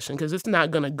discussion, because it's not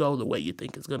going to go the way you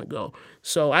think it's going to go.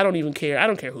 So I don't even care. I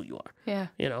don't care who you are. Yeah.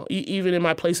 Even in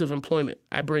my place of employment,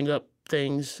 I bring up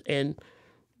things, and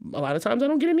a lot of times I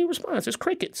don't get any response. It's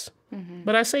crickets.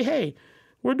 But I say, hey,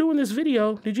 we're doing this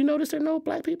video. Did you notice there are no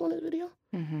Black people in this video?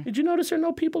 Did you notice there are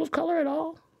no people of color at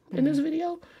all in this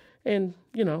video? And,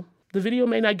 the video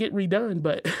may not get redone,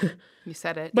 but you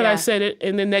said it. But I said it,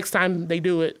 and then next time they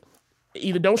do it,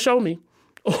 either don't show me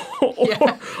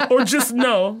or just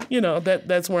know,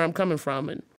 that's where I'm coming from.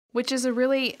 And Which is a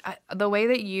really the way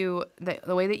that you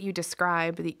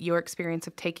describe your experience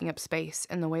of taking up space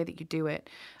and the way that you do it,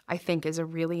 I think, is a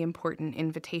really important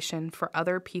invitation for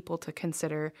other people to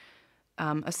consider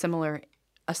a similar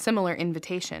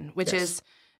invitation, which is,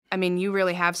 I mean, you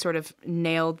really have sort of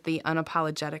nailed the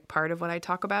unapologetic part of what I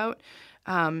talk about.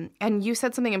 And you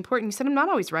said something important. You said, I'm not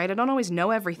always right. I don't always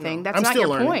know everything. No, that's I'm not still your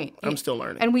learning. point. I'm still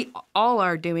learning. And we all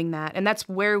are doing that. And that's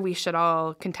where we should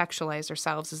all contextualize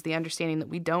ourselves, is the understanding that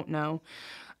we don't know.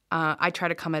 I try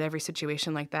to come at every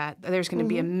situation like that. There's going to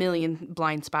be a million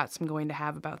blind spots I'm going to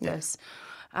have about this.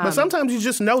 But sometimes you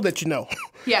just know that you know.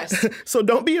 Yes. So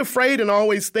don't be afraid and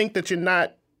always think that you're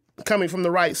not coming from the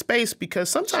right space, because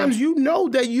sometimes you know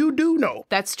that you do know.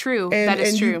 That's true. And, that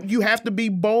is true. You have to be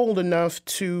bold enough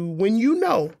to, when you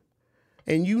know,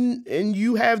 and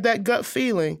you have that gut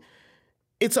feeling,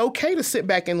 it's okay to sit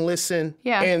back and listen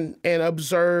and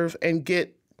observe and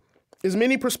get as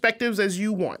many perspectives as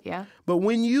you want. Yeah. But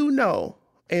when you know,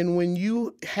 and when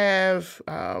you have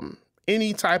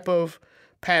any type of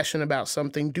passion about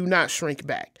something, do not shrink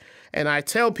back. And I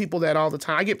tell people that all the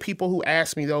time. I get people who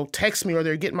ask me, they'll text me or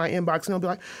they'll get my inbox and they'll be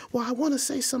like, well, I want to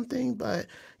say something, but,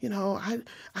 I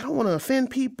don't want to offend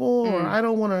people or I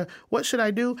don't want to, what should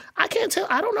I do? I can't tell.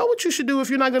 I don't know what you should do if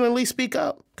you're not going to at least speak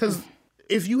up. Because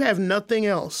if you have nothing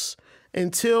else,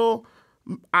 until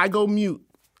I go mute,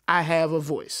 I have a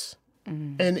voice.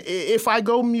 And if I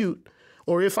go mute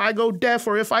or if I go deaf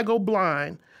or if I go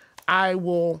blind, I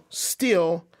will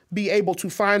still be able to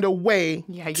find a way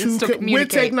with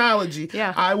technology.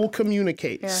 Yeah. I will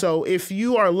communicate. Yeah. So if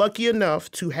you are lucky enough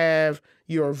to have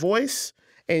your voice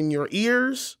and your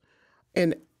ears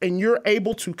and you're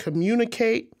able to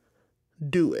communicate,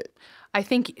 do it. I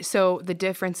think so. The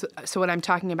difference, so what I'm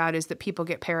talking about is that people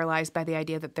get paralyzed by the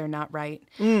idea that they're not right.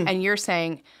 And you're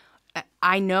saying,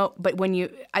 I know, but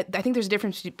I think there's a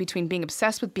difference between being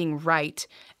obsessed with being right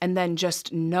and then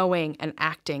just knowing and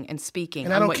acting and speaking.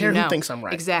 And I don't care who thinks I'm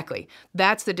right. Exactly.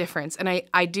 That's the difference. And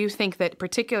I do think that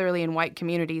particularly in white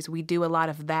communities, we do a lot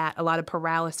of that, a lot of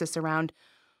paralysis around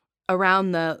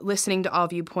the listening to all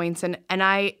viewpoints. And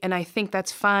I think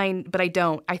that's fine, but I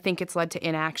don't. I think it's led to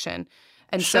inaction.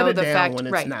 And Shut so it the down fact, when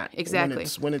it's right, not. exactly.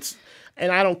 When it's,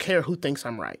 and I don't care who thinks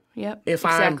I'm right. Yep. If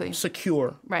exactly. I'm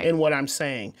secure Right. in what I'm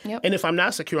saying. Yep. And if I'm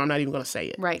not secure, I'm not even going to say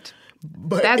it. Right.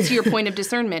 But that's your point of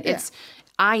discernment. Yeah. It's,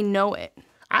 I know it.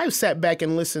 I've sat back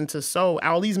and listened to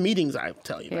all these meetings I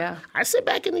tell you about. Yeah. I sit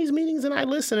back in these meetings and I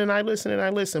listen and I listen and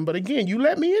I listen. But again, you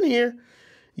let me in here,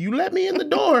 you let me in the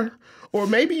door, or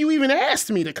maybe you even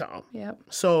asked me to come. Yep.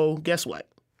 So guess what?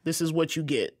 This is what you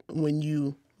get when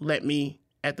you let me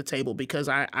at the table, because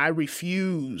I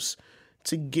refuse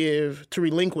to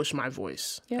relinquish my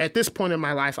voice. Yep. At this point in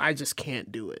my life, I just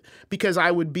can't do it, because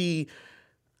I'd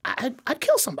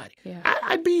kill somebody. Yeah.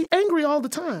 I'd be angry all the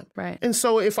time. Right. And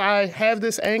so if I have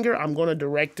this anger, I'm going to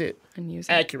direct it And use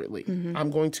it. accurately. Mm-hmm. I'm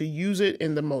going to use it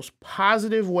in the most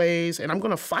positive ways, and I'm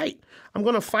going to fight. I'm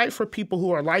going to fight for people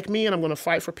who are like me, and I'm going to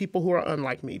fight for people who are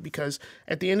unlike me, because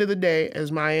at the end of the day,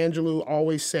 as Maya Angelou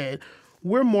always said,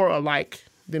 we're more alike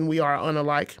than we are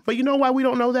unalike. But you know why we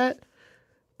don't know that?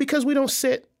 Because we don't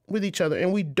sit with each other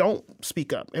and we don't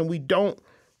speak up and we don't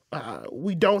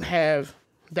have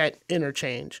that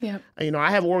interchange. Yeah.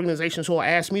 I have organizations who will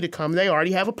ask me to come. They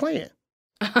already have a plan.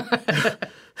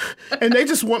 And they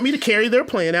just want me to carry their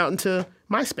plan out into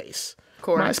my space.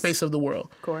 My space of the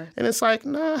world. Of course. And it's like,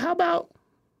 nah, how about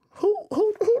who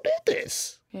did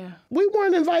this? Yeah. We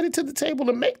weren't invited to the table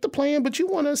to make the plan, but you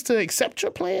want us to accept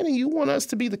your plan and you want us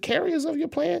to be the carriers of your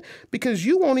plan, because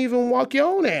you won't even walk your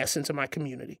own ass into my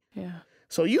community. Yeah.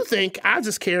 So you think I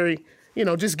just carry,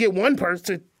 just get one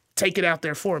person to take it out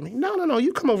there for me. No.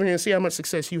 You come over here and see how much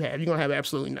success you have. You're going to have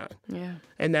absolutely none. Yeah.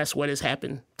 And that's what has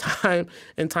happened time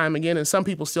and time again. And some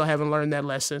people still haven't learned that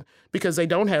lesson because they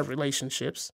don't have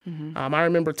relationships. Mm-hmm. I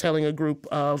remember telling a group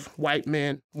of white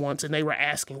men once, and they were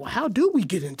asking, well, how do we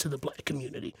get into the black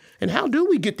community? And how do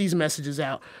we get these messages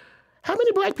out? How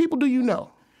many black people do you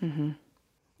know? Mm-hmm.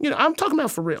 I'm talking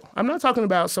about for real. I'm not talking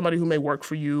about somebody who may work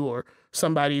for you or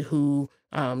somebody who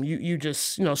you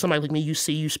just, somebody like me, you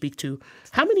speak to.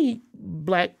 How many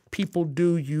black people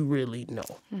do you really know?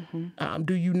 Mm-hmm.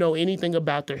 Do you know anything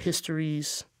about their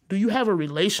histories? Do you have a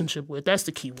relationship with? That's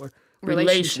the key word.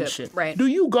 Relationship. Right. Do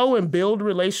you go and build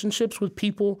relationships with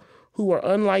people who are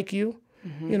unlike you?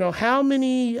 Mm-hmm.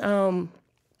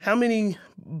 How many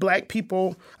black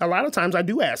people, a lot of times I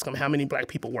do ask them how many black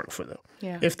people work for them.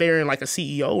 Yeah. If they're in like a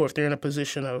CEO or if they're in a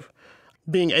position of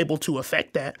being able to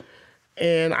affect that.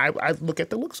 And I look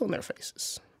at the looks on their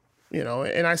faces,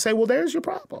 and I say, well, there's your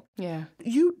problem. Yeah.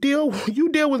 You deal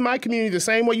with my community the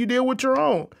same way you deal with your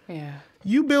own. Yeah.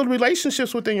 you build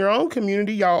relationships within your own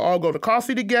community. Y'all all go to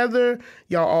coffee together.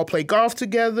 Y'all all play golf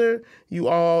together. You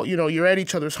all, you're at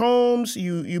each other's homes.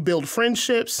 You build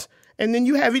friendships, and then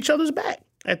you have each other's back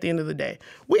at the end of the day.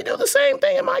 We do the same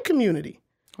thing in my community.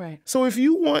 Right. So if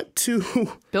you want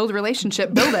to build a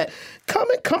relationship, build it.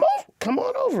 come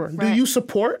on over. Right. Do you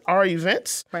support our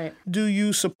events? Right. Do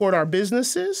you support our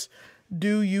businesses?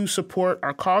 Do you support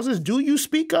our causes? Do you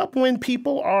speak up when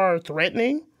people are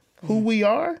threatening who we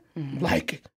are? Mm-hmm.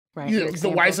 Like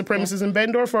the white supremacists in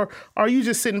Bettendorf? Or are you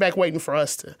just sitting back waiting for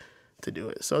us to do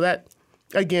it? So that,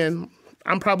 again,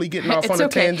 I'm probably getting off on a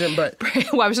tangent, but...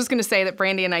 Well, I was just going to say that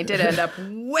Brandy and I did end up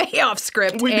way off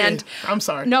script. We did. I'm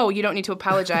sorry. No, you don't need to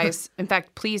apologize. In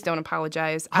fact, please don't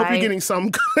apologize. I hope you're getting some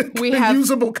good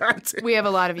usable content. We have a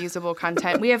lot of usable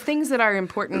content. We have things that are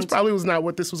important. This probably was not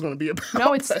what this was going to be about.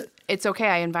 No, it's okay.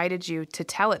 I invited you to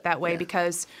tell it that way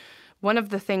because one of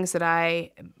the things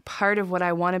that part of what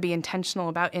I want to be intentional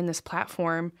about in this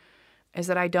platform is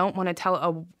that I don't want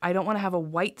to have a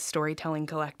white storytelling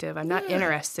collective. I'm not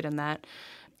interested in that.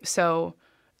 So,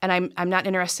 and I'm not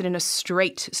interested in a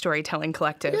straight storytelling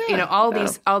collective.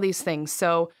 All these things.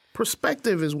 So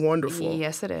perspective is wonderful.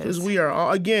 Yes, it is. Because we are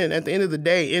all, again, at the end of the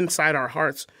day, inside our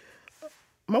hearts,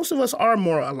 most of us are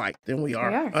more alike than we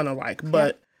are unalike.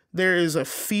 But there is a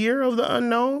fear of the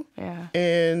unknown. Yeah.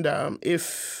 And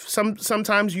if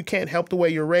sometimes you can't help the way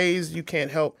you're raised, you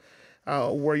can't help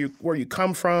where you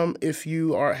come from, if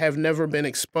you have never been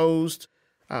exposed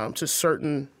to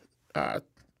certain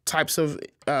types of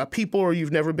people, or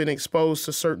you've never been exposed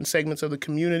to certain segments of the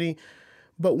community.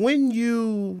 But when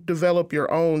you develop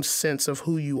your own sense of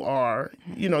who you are,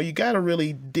 you got to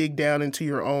really dig down into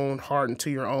your own heart, into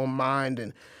your own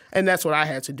mind, and that's what I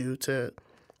had to do to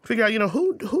figure out,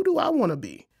 who do I want to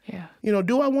be? Yeah.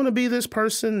 Do I want to be this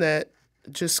person that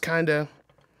just kind of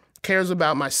cares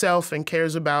about myself and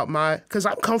cares about because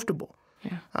I'm comfortable.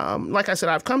 Yeah. Like I said,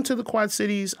 I've come to the Quad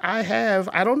Cities. I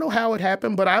don't know how it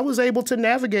happened, but I was able to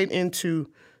navigate into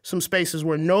some spaces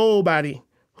where nobody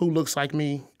who looks like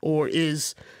me or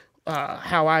is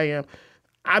how I am,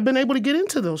 I've been able to get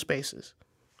into those spaces.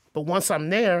 But once I'm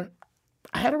there,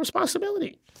 I had a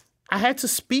responsibility. I had to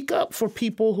speak up for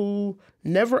people who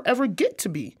never, ever get to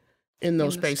be in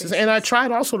those spaces. And I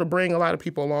tried also to bring a lot of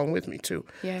people along with me, too,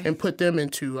 and put them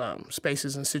into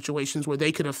spaces and situations where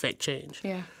they could affect change.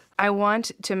 Yeah. I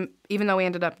want to, even though we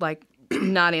ended up,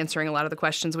 not answering a lot of the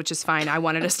questions, which is fine, I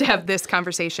wanted us to have this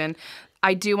conversation.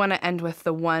 I do want to end with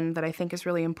the one that I think is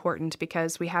really important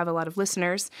because we have a lot of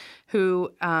listeners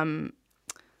who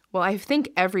I think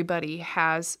everybody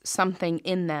has something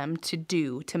in them to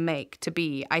do, to make, to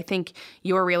be. I think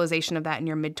your realization of that in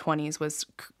your mid-20s was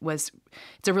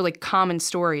it's a really common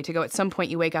story to go at some point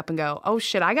you wake up and go, oh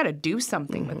shit, I got to do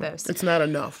something with this. It's not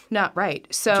enough. Not right.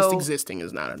 So just existing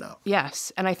is not enough.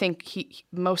 Yes, and I think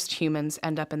most humans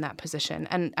end up in that position.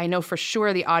 And I know for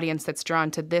sure the audience that's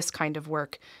drawn to this kind of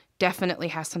work definitely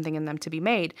has something in them to be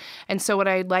made. And so what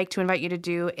I'd like to invite you to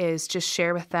do is just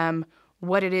share with them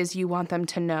what it is you want them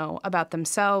to know about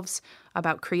themselves,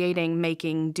 about creating,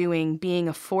 making, doing, being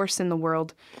a force in the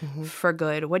world for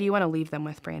good. What do you want to leave them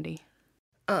with, Brandy?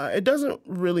 It doesn't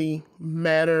really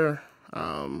matter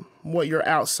what your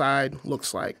outside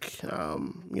looks like.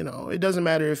 It doesn't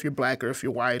matter if you're black or if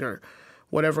you're white or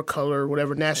whatever color,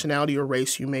 whatever nationality or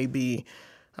race you may be.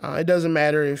 It doesn't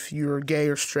matter if you're gay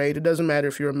or straight. It doesn't matter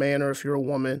if you're a man or if you're a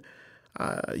woman.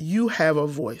 You have a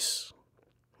voice.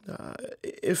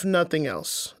 If nothing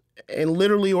else, and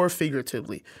literally or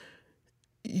figuratively,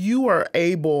 you are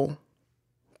able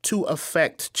to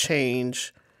affect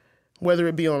change, whether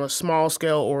it be on a small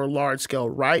scale or a large scale,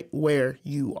 right where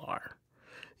you are.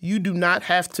 You do not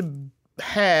have to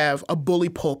have a bully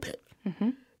pulpit. Mm-hmm.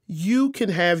 You can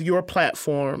have your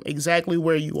platform exactly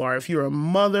where you are. If you're a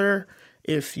mother,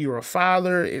 if you're a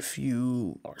father, if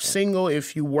you are single,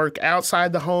 if you work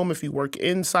outside the home, if you work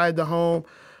inside the home,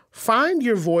 find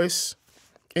your voice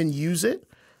and use it.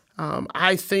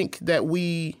 I think that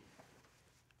we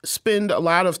spend a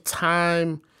lot of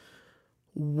time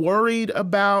worried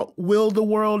about, will the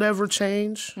world ever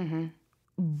change? Mm-hmm.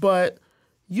 But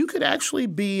you could actually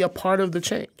be a part of the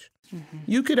change. Mm-hmm.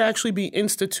 You could actually be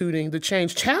instituting the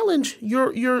change. Challenge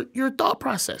your thought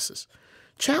processes.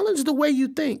 Challenge the way you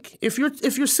think. If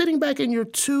you're sitting back and you're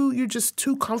just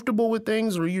too comfortable with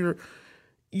things, or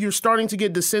you're starting to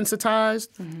get desensitized,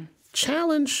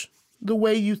 challenge the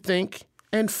way you think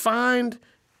and find,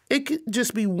 it could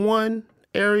just be one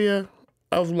area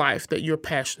of life that you're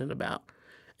passionate about,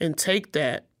 and take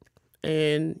that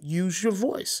and use your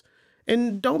voice.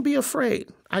 And don't be afraid.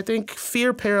 I think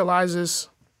fear paralyzes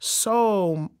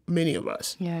so many of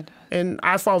us. Yeah, it does. And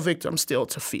I fall victim still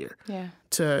to fear. Yeah.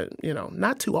 To,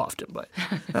 not too often, but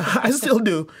I still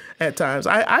do at times.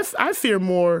 I fear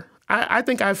more. I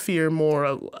think I fear more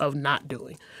of not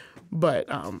doing. But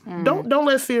don't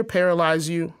let fear paralyze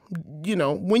you.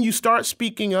 When you start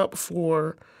speaking up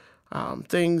for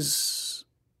things,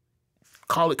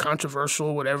 call it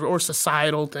controversial, whatever, or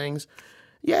societal things,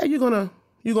 yeah, you're gonna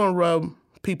rub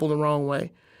people the wrong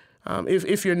way.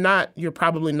 If you're not, you're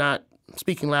probably not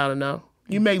speaking loud enough.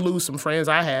 You may lose some friends.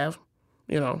 I have.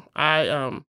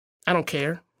 I don't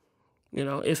care.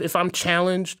 If I'm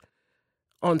challenged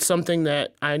on something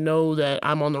that I know that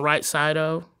I'm on the right side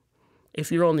of, if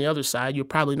you're on the other side, you're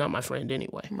probably not my friend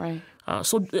anyway. Right.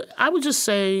 So I would just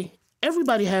say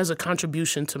everybody has a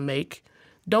contribution to make.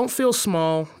 Don't feel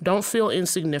small. Don't feel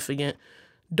insignificant.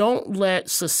 Don't let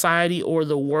society or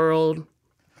the world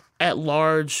at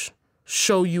large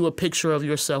show you a picture of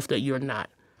yourself that you're not.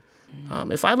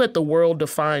 If I let the world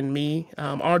define me,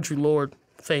 Audre Lorde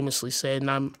famously said, and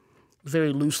I'm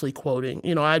very loosely quoting,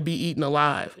 I'd be eaten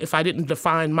alive. If I didn't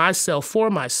define myself for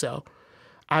myself,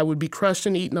 I would be crushed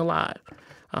and eaten alive.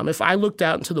 If I looked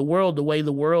out into the world the way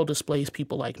the world displays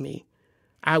people like me,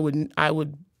 I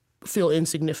would feel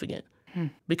insignificant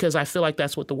because I feel like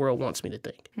that's what the world wants me to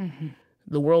think. Mm-hmm.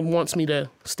 The world wants me to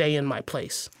stay in my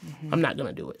place. Mm-hmm. I'm not going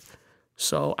to do it.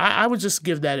 So I would just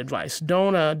give that advice.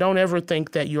 Don't ever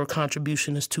think that your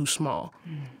contribution is too small.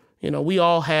 Mm. We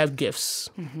all have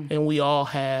gifts, and we all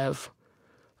have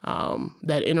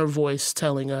that inner voice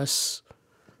telling us,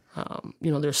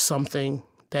 there's something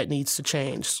that needs to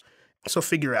change. So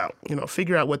figure out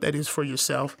what that is for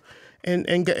yourself,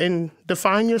 and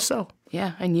define yourself.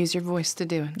 Yeah, and use your voice to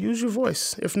do it. Use your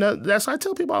voice. If not, I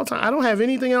tell people all the time. I don't have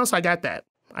anything else. I got that.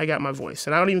 I got my voice,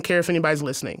 and I don't even care if anybody's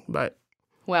listening, but.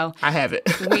 Well, I have it.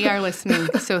 We are listening,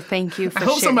 so thank you for I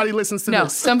hope somebody listens to this. No,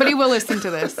 somebody will listen to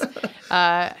this.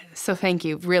 So thank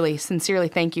you, really, sincerely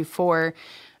thank you for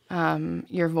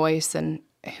your voice and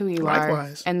who you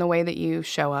Likewise. are and the way that you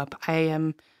show up. I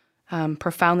am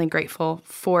profoundly grateful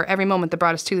for every moment that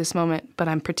brought us to this moment, but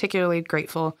I'm particularly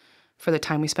grateful for the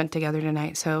time we spent together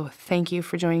tonight. So thank you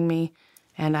for joining me,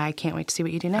 and I can't wait to see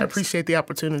what you do next. I appreciate the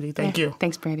opportunity. Thank you.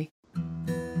 Thanks, Brandy.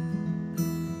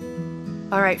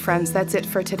 All right, friends, that's it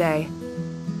for today.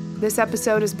 This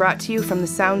episode is brought to you from the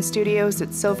sound studios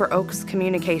at Silver Oaks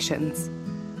Communications,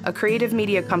 a creative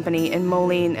media company in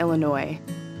Moline, Illinois.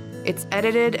 It's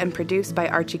edited and produced by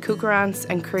Archie Kukarans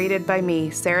and created by me,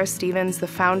 Sarah Stevens, the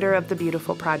founder of The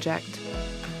Beautiful Project.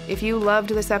 If you loved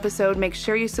this episode, make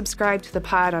sure you subscribe to the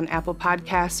pod on Apple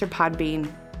Podcasts or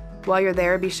Podbean. While you're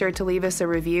there, be sure to leave us a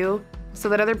review so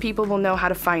that other people will know how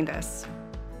to find us.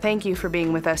 Thank you for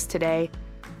being with us today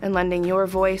and lending your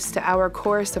voice to our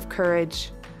chorus of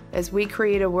courage as we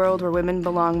create a world where women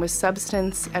belong with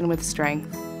substance and with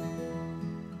strength.